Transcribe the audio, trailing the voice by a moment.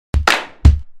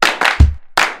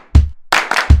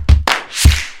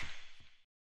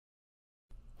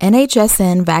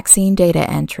NHSN Vaccine Data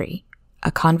Entry,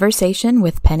 a conversation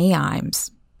with Penny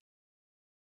Imes.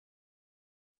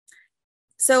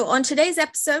 So on today's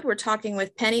episode, we're talking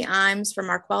with Penny Imes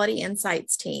from our Quality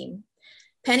Insights team.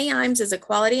 Penny Imes is a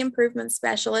quality improvement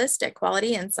specialist at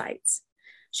Quality Insights.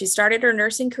 She started her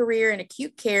nursing career in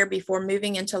acute care before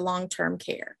moving into long-term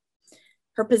care.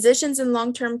 Her positions in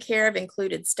long-term care have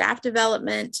included staff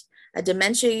development, a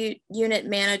dementia unit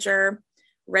manager,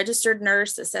 registered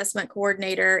nurse assessment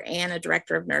coordinator, and a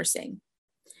director of nursing.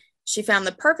 She found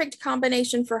the perfect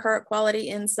combination for her at Quality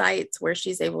Insights, where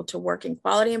she's able to work in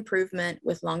quality improvement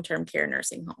with long-term care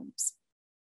nursing homes.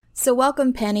 So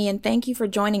welcome, Penny, and thank you for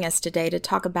joining us today to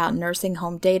talk about nursing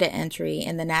home data entry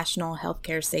in the National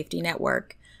Healthcare Safety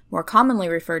Network, more commonly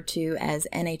referred to as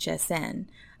NHSN,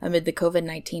 amid the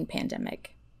COVID-19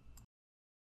 pandemic.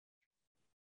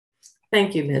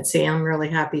 Thank you, Mitzi. I'm really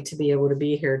happy to be able to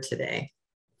be here today.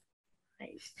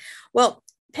 Well,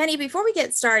 Penny, before we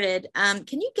get started,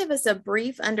 can you give us a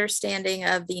brief understanding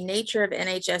of the nature of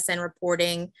NHSN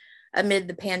reporting amid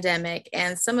the pandemic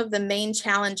and some of the main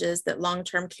challenges that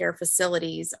long-term care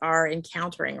facilities are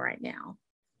encountering right now?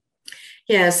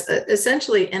 Yes,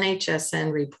 essentially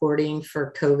NHSN reporting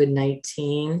for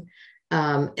COVID-19.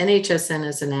 NHSN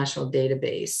is a national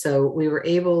database, so we were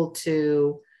able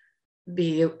to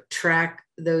track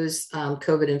those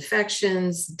COVID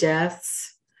infections, deaths,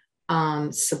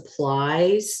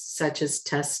 supplies such as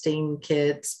testing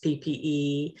kits,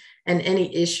 PPE, and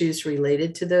any issues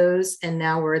related to those. And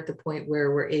now we're at the point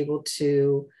where we're able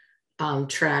to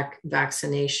track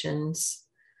vaccinations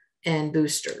and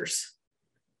boosters.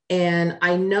 And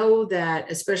I know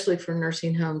that, especially for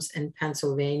nursing homes in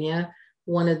Pennsylvania,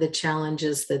 one of the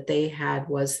challenges that they had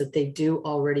was that they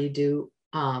already do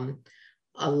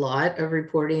a lot of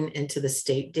reporting into the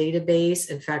state database.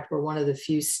 In fact, we're one of the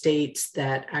few states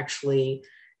that actually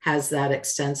has that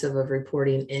extensive of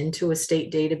reporting into a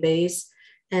state database.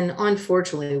 And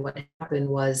unfortunately, what happened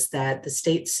was that the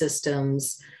state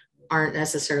systems aren't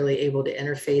necessarily able to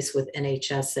interface with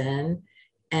NHSN.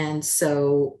 And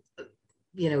so,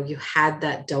 you had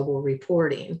that double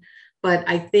reporting. But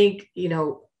I think,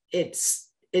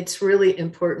 it's really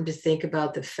important to think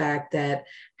about the fact that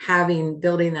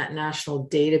building that national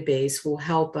database will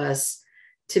help us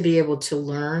to be able to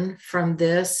learn from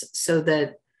this, so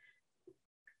that,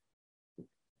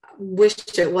 wish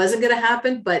it wasn't going to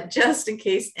happen, but just in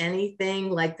case anything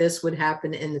like this would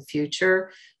happen in the future,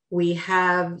 we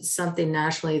have something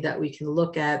nationally that we can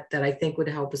look at that I think would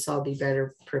help us all be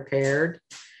better prepared.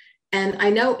 And I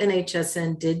know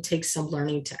NHSN did take some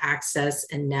learning to access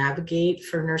and navigate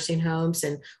for nursing homes,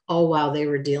 and all while they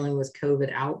were dealing with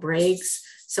COVID outbreaks.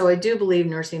 So I do believe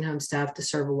nursing home staff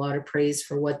deserve a lot of praise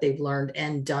for what they've learned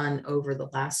and done over the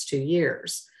last 2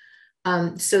 years.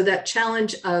 So that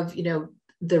challenge of,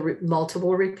 the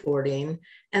multiple reporting.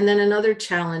 And then another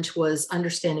challenge was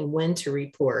understanding when to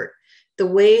report. The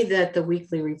way that the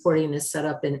weekly reporting is set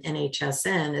up in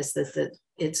NHSN is that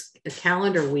it's a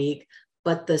calendar week,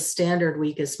 but the standard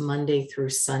week is Monday through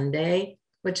Sunday,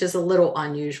 which is a little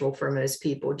unusual for most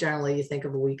people. Generally, you think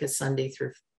of a week as Sunday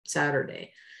through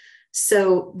Saturday.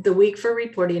 So the week for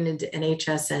reporting into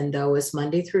NHSN, though, is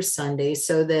Monday through Sunday,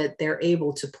 so that they're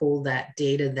able to pull that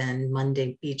data then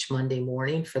each Monday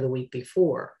morning for the week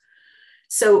before.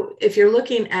 So if you're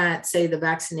looking at, say, the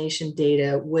vaccination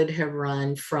data would have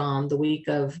run from the week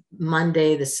of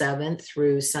Monday the 7th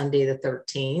through Sunday the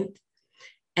 13th.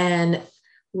 And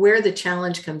where the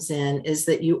challenge comes in is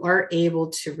that you are able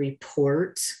to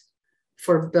report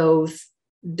for both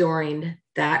during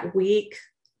that week,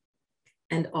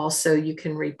 and also you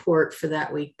can report for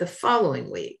that week the following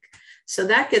week. So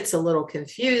that gets a little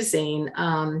confusing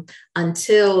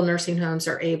until nursing homes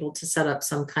are able to set up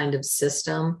some kind of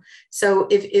system. So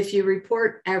if you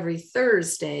report every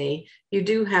Thursday, you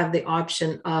do have the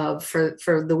option of, for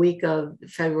the week of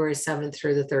February 7th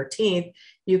through the 13th,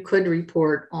 you could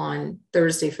report on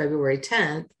Thursday, February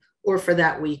 10th, or for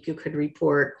that week, you could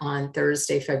report on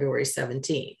Thursday, February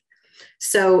 17th.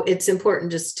 So it's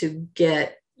important just to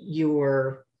get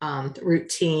your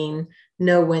routine,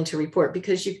 know when to report,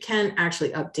 because you can actually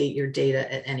update your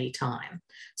data at any time.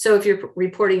 So if you're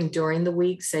reporting during the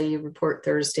week, say you report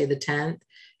Thursday the 10th,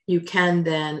 you can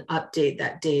then update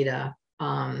that data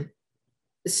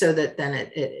so that then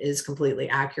it is completely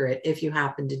accurate if you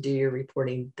happen to do your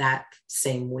reporting that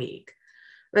same week.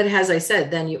 But as I said,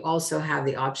 then you also have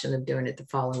the option of doing it the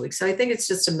following week. So I think it's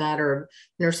just a matter of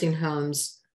nursing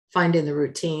homes finding the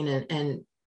routine and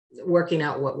working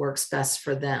out what works best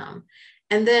for them.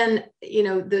 And then,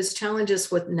 those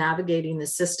challenges with navigating the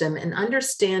system and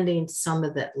understanding some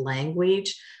of that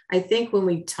language. I think when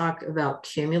we talk about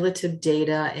cumulative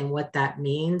data and what that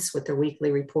means with the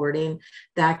weekly reporting,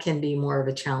 that can be more of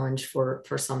a challenge for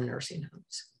some nursing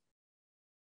homes.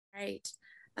 Right.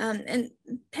 And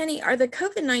Penny, are the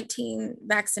COVID-19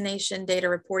 vaccination data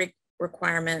reporting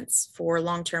requirements for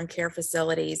long-term care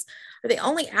facilities, are they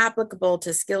only applicable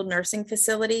to skilled nursing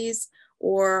facilities,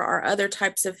 or are other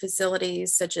types of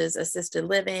facilities such as assisted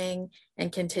living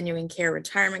and continuing care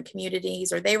retirement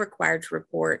communities, are they required to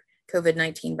report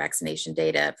COVID-19 vaccination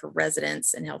data for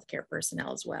residents and healthcare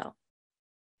personnel as well?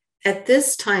 At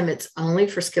this time, it's only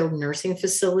for skilled nursing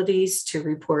facilities to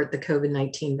report the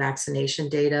COVID-19 vaccination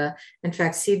data. In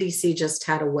fact, CDC just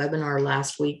had a webinar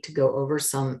last week to go over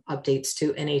some updates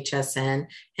to NHSN,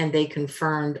 and they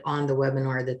confirmed on the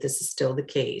webinar that this is still the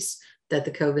case, that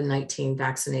the COVID-19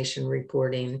 vaccination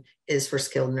reporting is for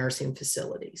skilled nursing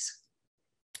facilities.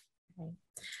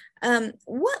 Okay.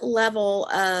 What level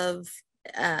of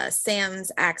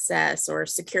SAMS access or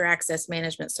secure access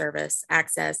management service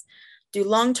access do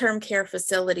long-term care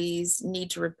facilities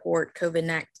need to report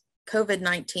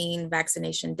COVID-19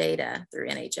 vaccination data through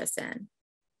NHSN?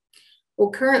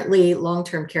 Well, currently,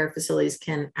 long-term care facilities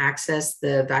can access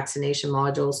the vaccination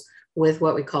modules with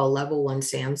what we call level 1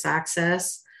 SAMS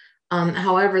access.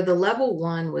 However, the level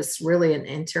 1 was really an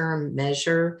interim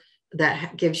measure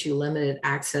that gives you limited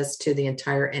access to the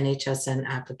entire NHSN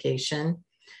application.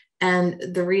 And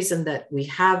the reason that we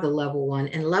have the level 1,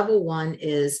 and level 1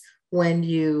 is when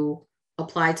you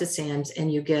apply to SAMS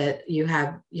and you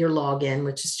have your login,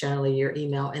 which is generally your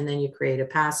email, and then you create a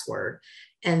password.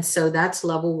 And so that's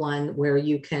level 1, where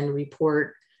you can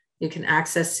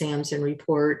access SAMS and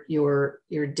report your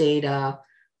data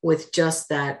with just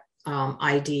that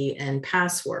ID and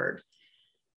password.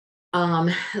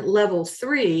 Level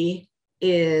 3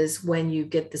 is when you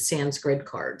get the SAMS grid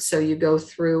card. So you go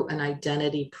through an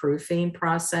identity proofing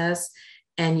process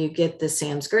and you get the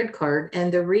SAMS grid card.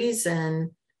 And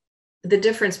the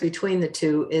difference between the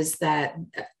two is that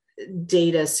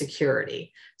data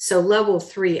security. So level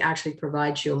 3 actually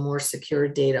provides you a more secure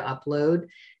data upload.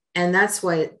 And that's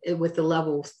why with the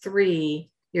level 3,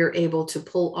 you're able to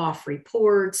pull off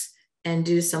reports and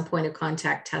do some point of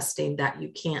contact testing that you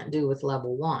can't do with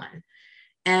level 1.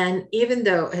 And even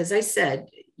though, as I said,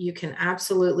 you can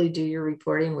absolutely do your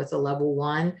reporting with a level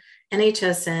 1,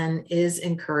 NHSN is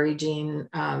encouraging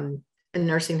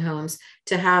nursing homes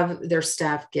to have their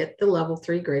staff get the level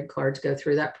 3 grid cards, go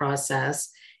through that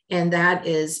process. And that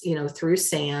is, through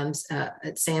SAMS at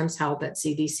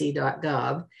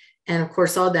samshelp@cdc.gov. And of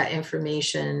course, all that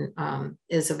information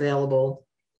is available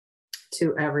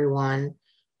to everyone.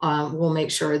 We'll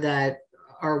make sure that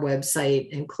our website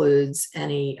includes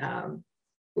any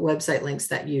website links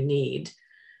that you need.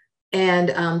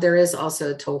 And there is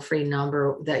also a toll-free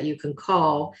number that you can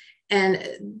call.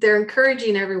 And they're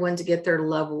encouraging everyone to get their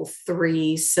level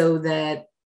 3 so that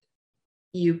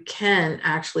you can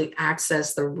actually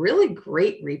access the really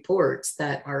great reports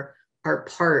that are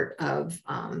part of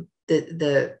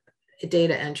the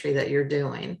data entry that you're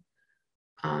doing.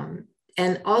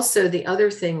 And also the other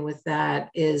thing with that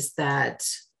is that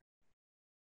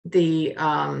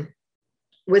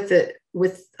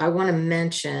I want to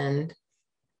mention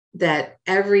that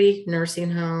every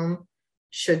nursing home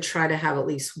should try to have at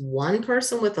least one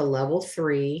person with a level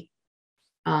 3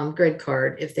 grid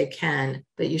card if they can,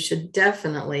 but you should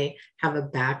definitely have a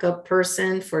backup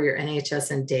person for your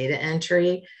NHSN data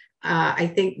entry. I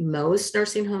think most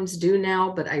nursing homes do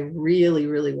now, but I really,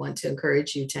 really want to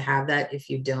encourage you to have that if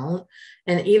you don't,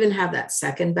 and even have that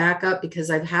second backup, because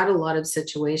I've had a lot of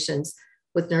situations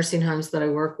with nursing homes that I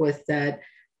work with that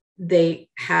they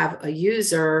have a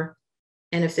user,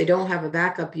 and if they don't have a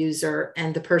backup user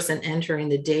and the person entering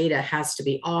the data has to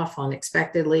be off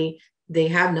unexpectedly, they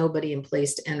have nobody in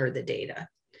place to enter the data.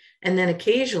 And then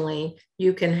occasionally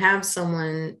you can have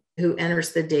someone who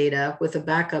enters the data with a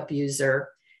backup user,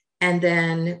 and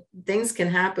then things can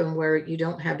happen where you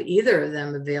don't have either of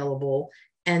them available,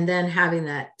 and then having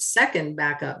that second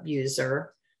backup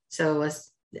user, so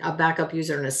a backup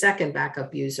user and a second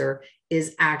backup user,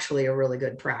 is actually a really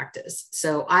good practice.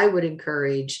 So I would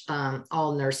encourage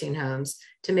all nursing homes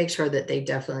to make sure that they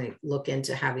definitely look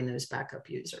into having those backup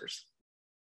users.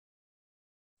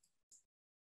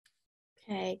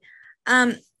 Okay.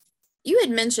 You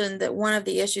had mentioned that one of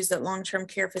the issues that long-term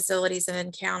care facilities have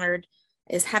encountered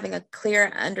is having a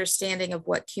clear understanding of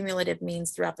what cumulative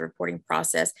means throughout the reporting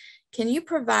process. Can you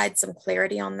provide some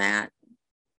clarity on that?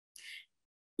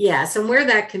 Yes, and where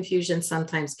that confusion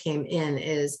sometimes came in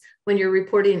is when you're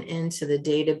reporting into the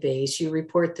database, you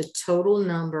report the total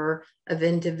number of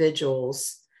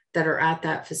individuals that are at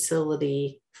that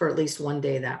facility for at least one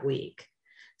day that week.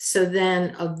 So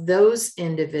then of those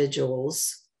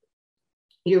individuals,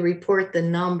 you report the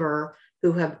number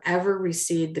who have ever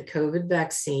received the COVID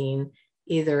vaccine,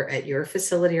 either at your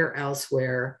facility or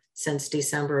elsewhere since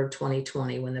December of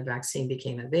 2020, when the vaccine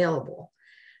became available.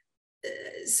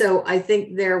 So I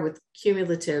think there with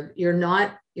cumulative, you're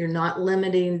not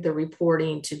limiting the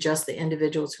reporting to just the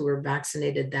individuals who were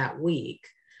vaccinated that week.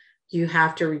 You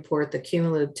have to report the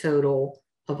cumulative total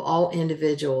of all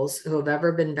individuals who have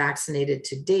ever been vaccinated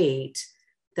to date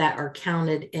that are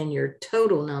counted in your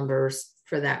total numbers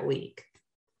for that week.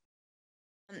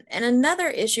 And another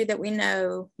issue that we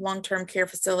know long-term care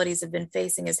facilities have been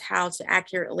facing is how to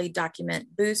accurately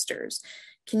document boosters.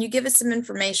 Can you give us some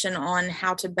information on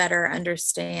how to better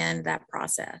understand that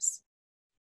process?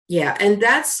 Yeah, and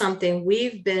that's something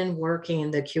we've been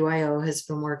working, the QIO has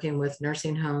been working with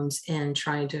nursing homes and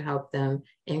trying to help them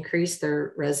increase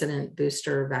their resident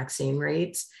booster vaccine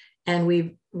rates.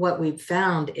 And what we've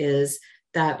found is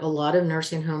that a lot of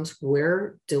nursing homes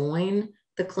were doing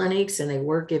the clinics and they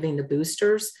were giving the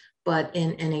boosters, but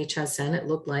in NHSN, it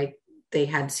looked like they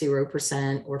had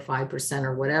 0% or 5%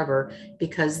 or whatever,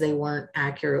 because they weren't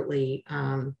accurately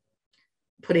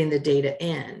putting the data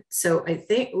in. So I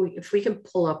think if we can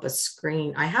pull up a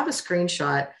screen, I have a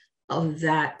screenshot of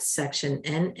that section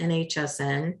in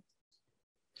NHSN.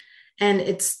 And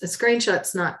the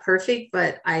screenshot's not perfect,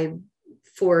 but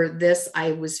for this,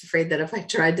 I was afraid that if I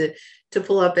tried to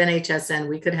pull up NHSN,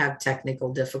 we could have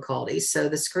technical difficulties. So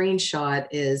the screenshot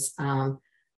is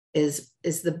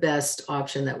the best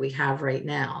option that we have right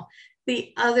now.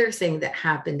 The other thing that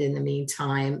happened in the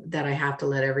meantime that I have to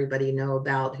let everybody know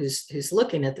about who's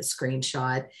looking at the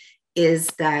screenshot is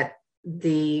that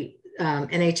the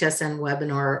NHSN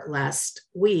webinar last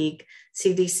week,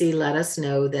 CDC let us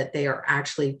know that they are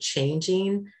actually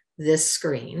changing this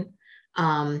screen.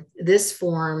 This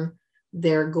form,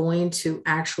 they're going to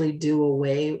actually do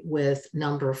away with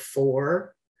number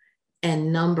 4,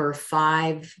 and number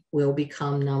 5 will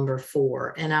become number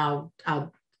 4. And I'll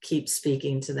keep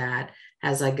speaking to that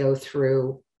as I go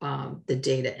through the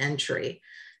data entry.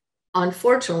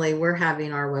 Unfortunately, we're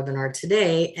having our webinar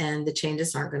today and the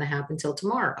changes aren't going to happen till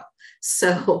tomorrow.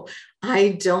 So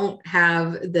I don't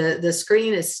have, the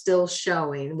screen is still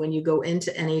showing when you go into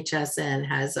NHSN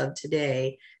as of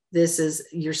today.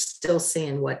 You're still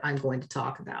seeing what I'm going to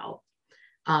talk about,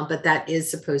 but that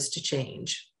is supposed to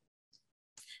change.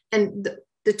 And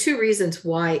the two reasons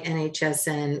why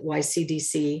NHSN, why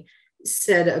CDC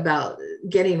said about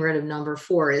getting rid of number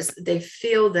 4 is they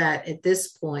feel that at this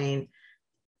point,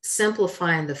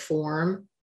 simplifying the form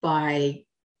by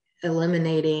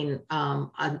eliminating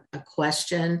a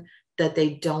question that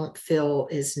they don't feel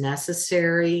is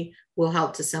necessary will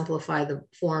help to simplify the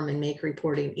form and make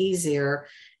reporting easier.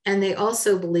 And they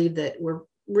also believe that we're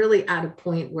really at a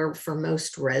point where for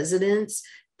most residents,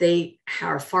 they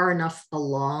are far enough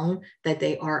along that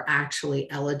they are actually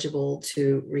eligible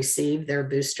to receive their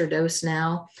booster dose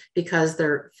now, because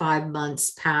they're 5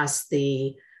 months past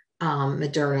the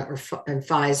Moderna and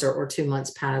Pfizer, or 2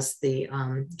 months past the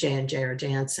J&J or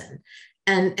Janssen.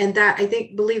 And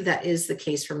that believe that is the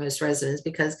case for most residents,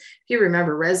 because if you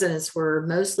remember, residents were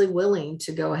mostly willing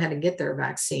to go ahead and get their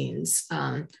vaccines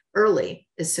early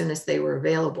as soon as they were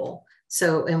available.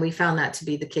 So, and we found that to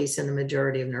be the case in the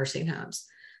majority of nursing homes.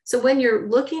 So when you're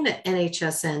looking at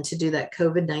NHSN to do that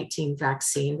COVID-19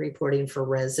 vaccine reporting for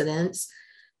residents,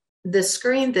 the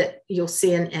screen that you'll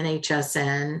see in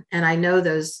NHSN, and I know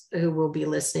those who will be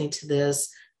listening to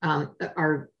this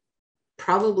are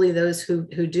probably those who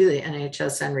do the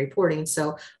NHSN reporting.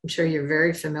 So I'm sure you're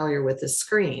very familiar with the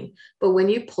screen. But when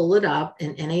you pull it up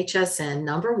in NHSN,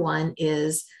 number 1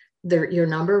 is your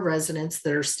number of residents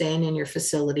that are staying in your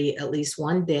facility at least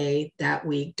one day that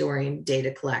week during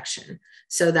data collection.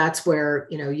 So that's where,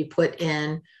 you put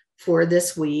in for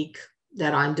this week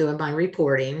that I'm doing my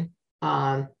reporting,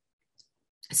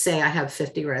 say I have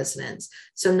 50 residents.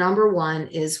 So number 1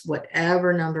 is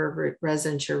whatever number of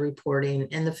residents you're reporting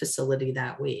in the facility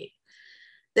that week.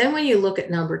 Then when you look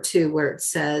at number 2, where it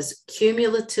says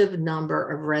cumulative number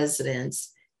of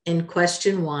residents in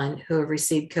question 1 who have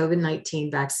received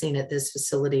COVID-19 vaccine at this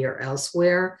facility or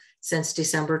elsewhere since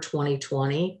December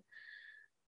 2020,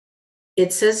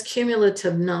 it says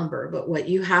cumulative number, but what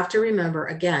you have to remember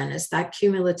again is that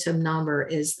cumulative number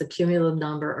is the cumulative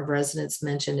number of residents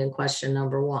mentioned in question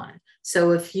number 1.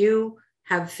 So if you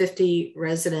have 50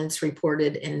 residents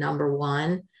reported in number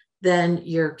 1, then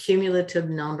your cumulative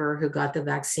number who got the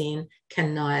vaccine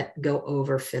cannot go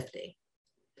over 50.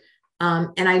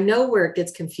 And I know where it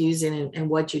gets confusing and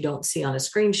what you don't see on a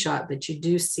screenshot, but you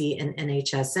do see in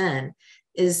NHSN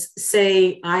is,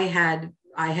 say I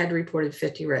had reported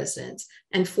 50 residents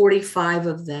and 45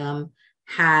 of them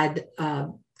had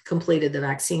completed the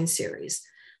vaccine series.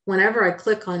 Whenever I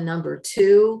click on number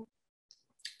 2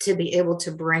 to be able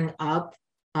to bring up,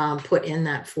 put in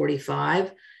that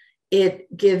 45,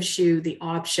 it gives you the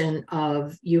option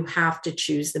of you have to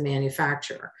choose the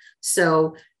manufacturer.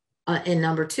 So in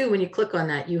number 2, when you click on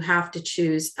that, you have to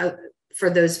choose for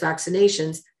those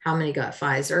vaccinations, how many got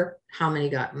Pfizer, how many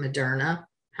got Moderna,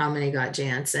 how many got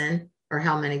Janssen, or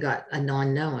how many got a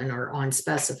non-known or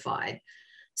unspecified.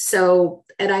 So,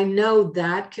 and I know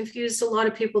that confused a lot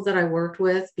of people that I worked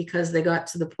with, because they got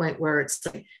to the point where it's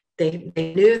like they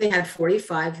knew they had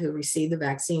 45 who received the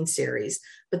vaccine series,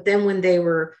 but then when they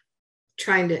were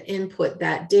trying to input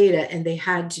that data and they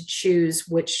had to choose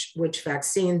which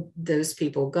vaccine those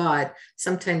people got,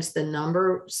 sometimes the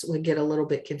numbers would get a little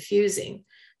bit confusing.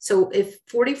 So if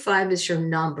 45 is your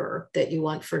number that you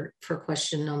want for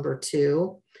question number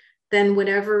 2, then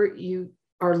whenever you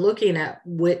are looking at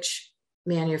which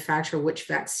manufacturer, which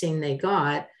vaccine they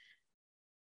got,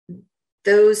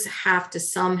 those have to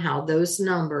somehow, those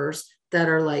numbers that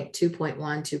are like 2.1,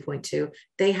 2.2,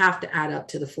 they have to add up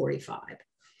to the 45.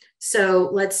 So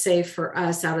let's say for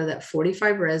us, out of that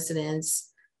 45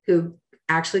 residents who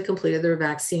actually completed their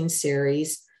vaccine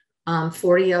series,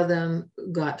 40 of them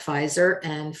got Pfizer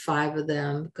and 5 of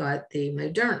them got the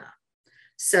Moderna.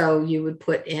 So you would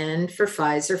put in for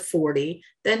Pfizer 40,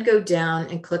 then go down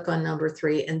and click on number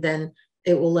 3, and then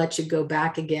it will let you go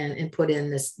back again and put in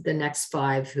the next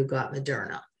 5 who got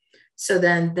Moderna. So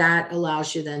then that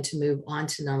allows you then to move on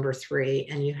to number 3,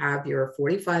 and you have your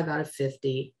 45 out of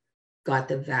 50 got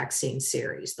the vaccine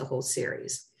series, the whole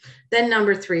series. Then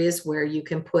number 3 is where you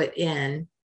can put in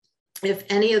if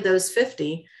any of those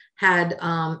 50 had,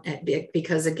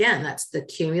 because again, that's the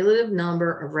cumulative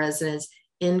number of residents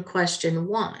in question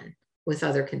 1 with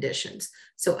other conditions.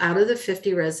 So out of the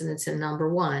 50 residents in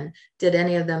number 1, did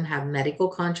any of them have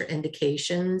medical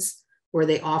contraindications? Were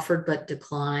they offered but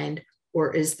declined?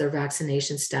 Or is their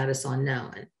vaccination status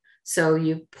unknown? So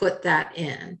you put that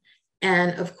in.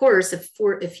 And of course,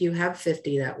 if you have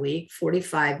 50 that week,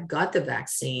 45 got the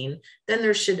vaccine, then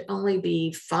there should only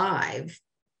be 5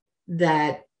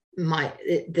 that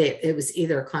it was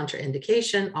either a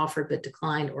contraindication, offered but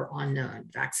declined, or unknown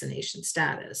vaccination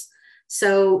status.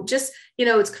 So just,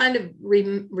 it's kind of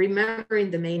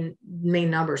remembering the main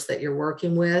numbers that you're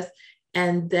working with.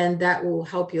 And then that will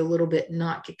help you a little bit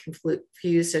not get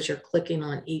confused as you're clicking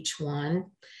on each one.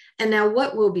 And now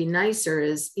what will be nicer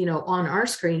is, on our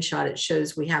screenshot, it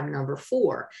shows we have number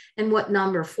 4. And what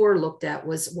number 4 looked at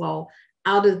was, well,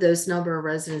 out of those number of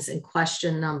residents in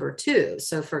question number 2.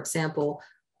 So for example,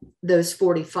 those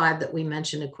 45 that we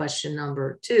mentioned in question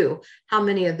number 2, how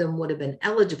many of them would have been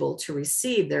eligible to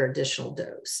receive their additional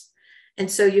dose?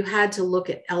 And so you had to look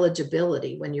at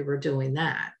eligibility when you were doing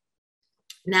that.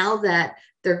 Now that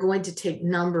they're going to take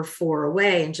number 4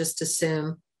 away and just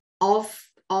assume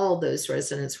all those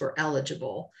residents were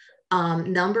eligible,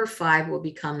 number 5 will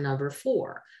become number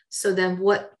 4. So then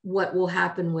what will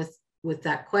happen with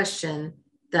that question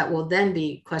that will then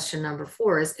be question number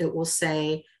 4 is it will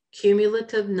say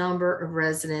cumulative number of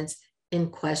residents in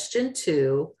question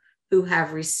 2 who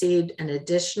have received an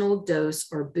additional dose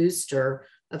or booster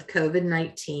of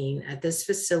COVID-19 at this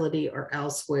facility or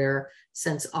elsewhere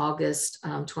since August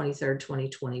 23rd,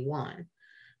 2021.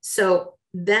 So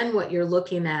then what you're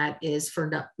looking at is for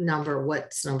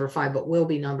what's number 5, but will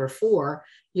be number 4,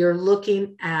 you're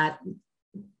looking at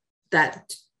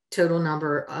that total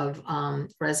number of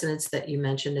residents that you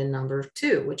mentioned in number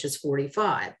 2, which is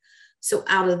 45. So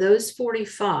out of those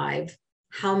 45,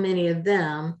 how many of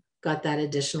them got that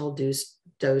additional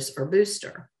dose or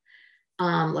booster?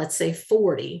 Let's say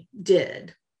 40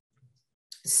 did.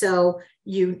 So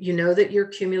you know that your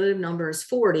cumulative number is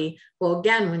 40. Well,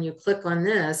 again, when you click on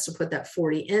this to put that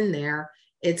 40 in there,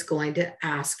 it's going to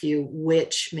ask you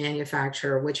which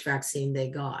manufacturer, which vaccine they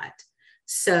got.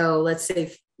 So let's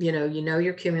say, you know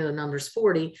your cumulative number is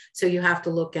 40. So you have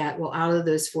to look at, well, out of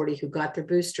those 40 who got their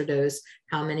booster dose,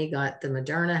 how many got the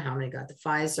Moderna, how many got the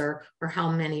Pfizer, or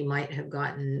how many might have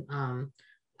gotten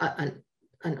an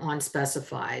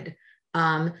unspecified.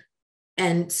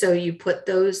 And so you put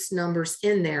those numbers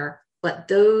in there,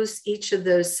 but each of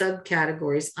those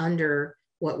subcategories under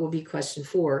what will be question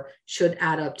 4 should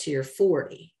add up to your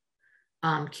 40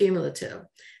 cumulative.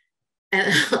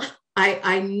 And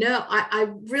I know, I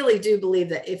really do believe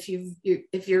that if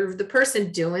you're the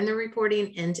person doing the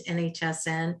reporting into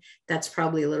NHSN, that's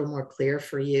probably a little more clear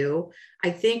for you.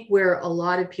 I think where a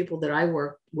lot of people that I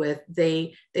work with,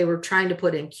 they were trying to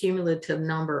put in cumulative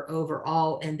number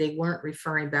overall, and they weren't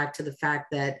referring back to the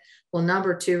fact that, well,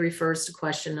 number 2 refers to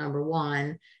question number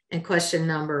 1, and question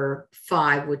number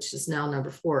 5, which is now number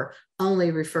 4,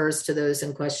 only refers to those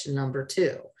in question number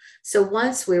 2. So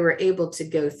once we were able to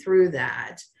go through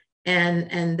that,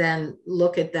 and then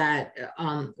look at that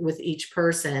with each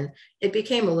person, it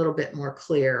became a little bit more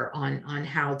clear on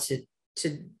how to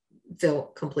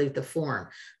complete the form.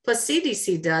 Plus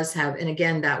CDC does have, and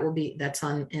again, that's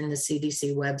in the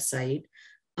CDC website.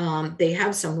 They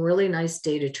have some really nice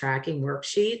data tracking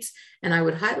worksheets, and I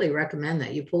would highly recommend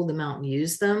that you pull them out and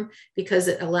use them, because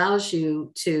it allows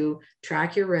you to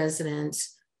track your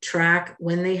residents, track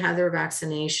when they had their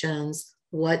vaccinations,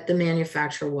 what the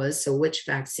manufacturer was, so which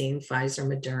vaccine, Pfizer,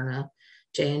 Moderna,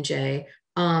 J&J,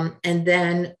 and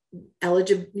then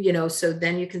eligible, so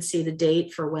then you can see the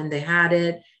date for when they had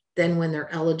it, then when they're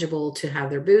eligible to have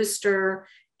their booster,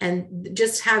 and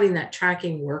just having that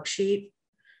tracking worksheet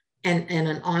and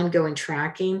an ongoing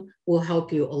tracking will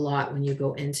help you a lot when you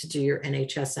go in to do your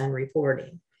NHSN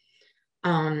reporting.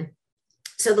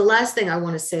 So the last thing I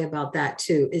want to say about that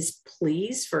too is,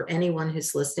 please, for anyone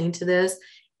who's listening to this,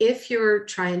 if you're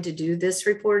trying to do this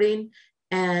reporting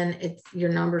and your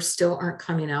numbers still aren't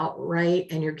coming out right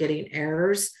and you're getting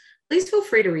errors, please feel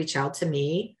free to reach out to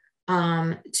me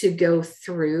to go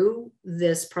through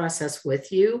this process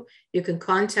with you. You can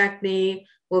contact me.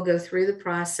 We'll go through the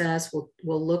process.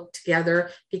 We'll look together,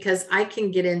 because I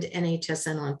can get into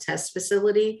NHSN on test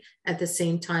facility at the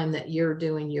same time that you're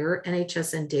doing your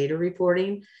NHSN data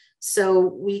reporting. So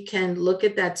we can look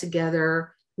at that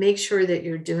together, make sure that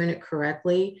you're doing it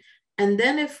correctly. And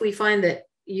then if we find that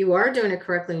you are doing it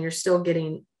correctly and you're still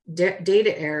getting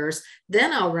data errors,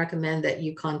 then I'll recommend that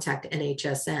you contact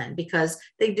NHSN, because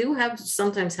they do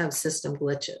sometimes have system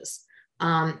glitches.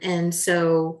 And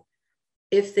so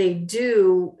if they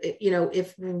do,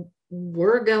 if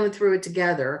we're going through it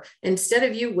together, instead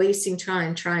of you wasting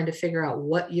time trying to figure out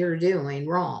what you're doing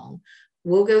wrong,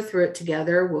 we'll go through it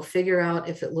together. We'll figure out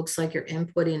if it looks like you're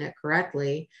inputting it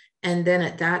correctly. And then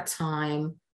at that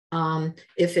time,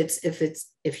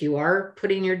 if you are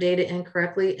putting your data in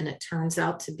correctly and it turns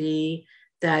out to be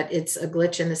that it's a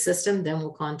glitch in the system, then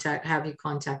we'll have you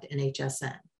contact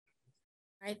NHSN.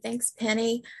 All right, thanks,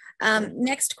 Penny.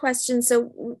 Next question.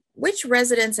 So which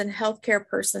residents and healthcare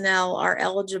personnel are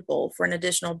eligible for an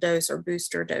additional dose or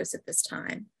booster dose at this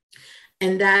time?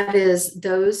 And that is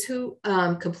those who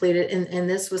completed, and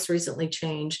this was recently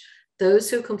changed,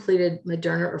 those who completed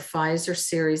Moderna or Pfizer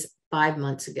series 5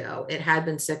 months ago. It had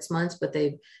been 6 months, but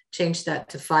they changed that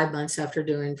to 5 months after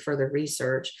doing further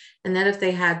research. And then if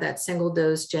they had that single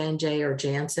dose J&J or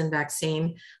Janssen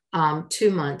vaccine, 2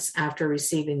 months after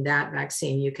receiving that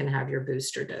vaccine, you can have your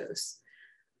booster dose.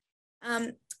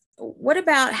 What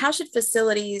about, how should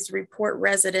facilities report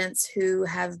residents who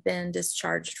have been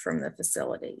discharged from the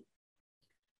facility?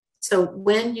 So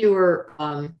when you're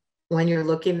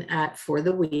looking at for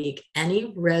the week,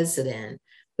 any resident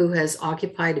who has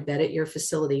occupied a bed at your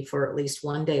facility for at least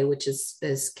 1 day, which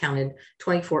is counted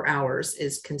 24 hours,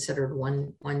 is considered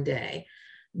one day.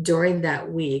 During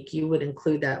that week, you would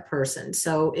include that person.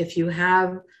 So if you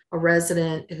have a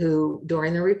resident who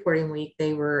during the reporting week,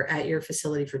 they were at your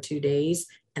facility for 2 days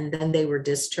and then they were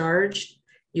discharged,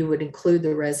 you would include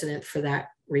the resident for that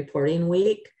reporting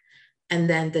week. And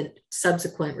then the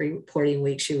subsequent reporting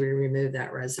weeks, you would remove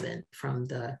that resident from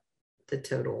the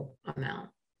total amount.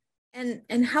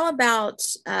 And how about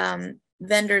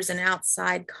vendors and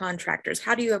outside contractors?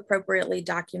 How do you appropriately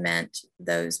document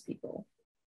those people?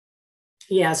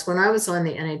 Yes, when I was on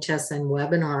the NHSN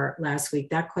webinar last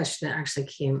week, that question actually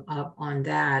came up on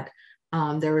that.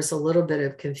 There was a little bit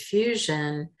of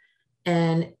confusion.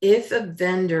 And if a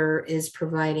vendor is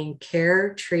providing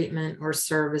care, treatment, or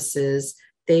services,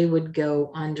 they would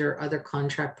go under other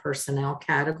contract personnel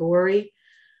category.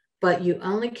 But you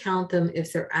only count them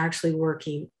if they're actually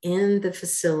working in the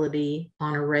facility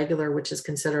on a regular, which is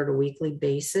considered a weekly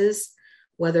basis,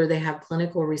 whether they have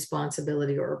clinical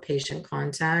responsibility or patient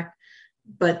contact.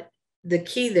 But the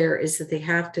key there is that they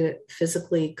have to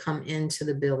physically come into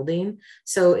the building.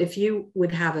 So if you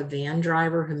would have a van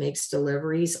driver who makes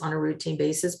deliveries on a routine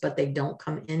basis, but they don't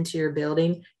come into your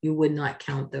building, you would not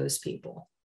count those people.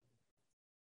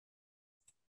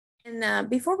 And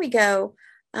before we go,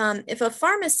 if a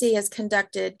pharmacy has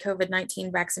conducted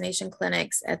COVID-19 vaccination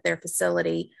clinics at their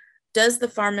facility, does the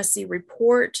pharmacy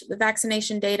report the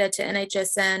vaccination data to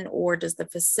NHSN, or does the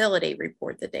facility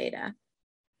report the data?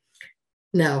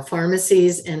 No,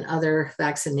 pharmacies and other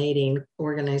vaccinating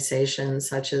organizations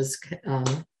such as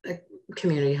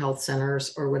community health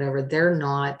centers or whatever, they're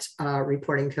not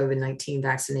reporting COVID-19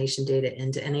 vaccination data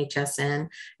into NHSN.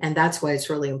 And that's why it's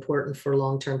really important for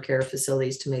long-term care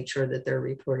facilities to make sure that they're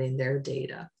reporting their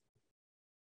data.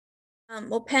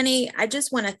 Well, Penny, I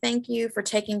just want to thank you for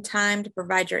taking time to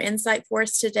provide your insight for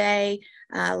us today.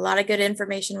 A lot of good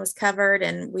information was covered,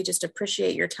 and we just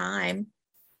appreciate your time.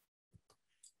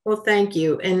 Well, thank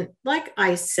you. And like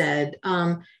I said,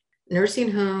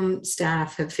 nursing home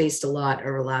staff have faced a lot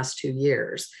over the last 2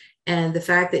 years. And the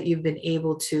fact that you've been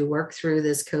able to work through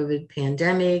this COVID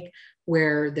pandemic,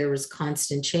 where there was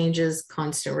constant changes,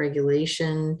 constant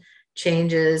regulation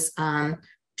changes,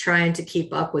 trying to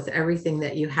keep up with everything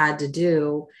that you had to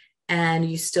do, and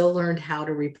you still learned how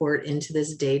to report into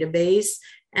this database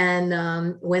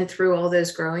and went through all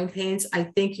those growing pains, I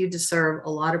think you deserve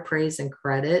a lot of praise and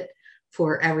credit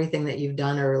for everything that you've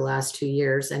done over the last 2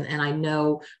 years. And I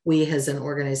know we as an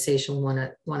organization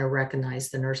want to recognize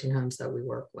the nursing homes that we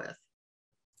work with.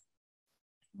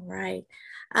 All right.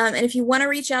 And if you want to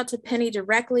reach out to Penny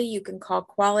directly, you can call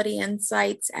Quality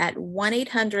Insights at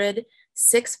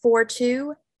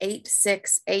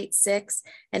 1-800-642-8686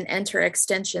 and enter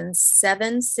extension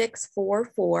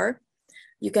 7644.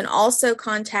 You can also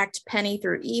contact Penny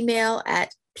through email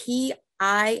at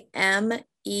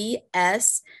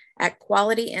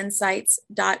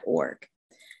pimes@qualityinsights.org.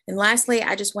 And lastly,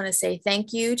 I just want to say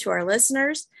thank you to our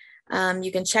listeners.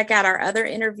 You can check out our other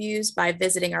interviews by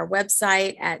visiting our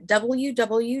website at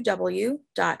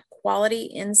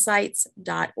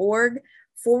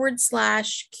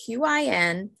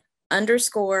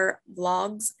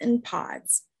www.qualityinsights.org/QIN_vlogs and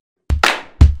pods.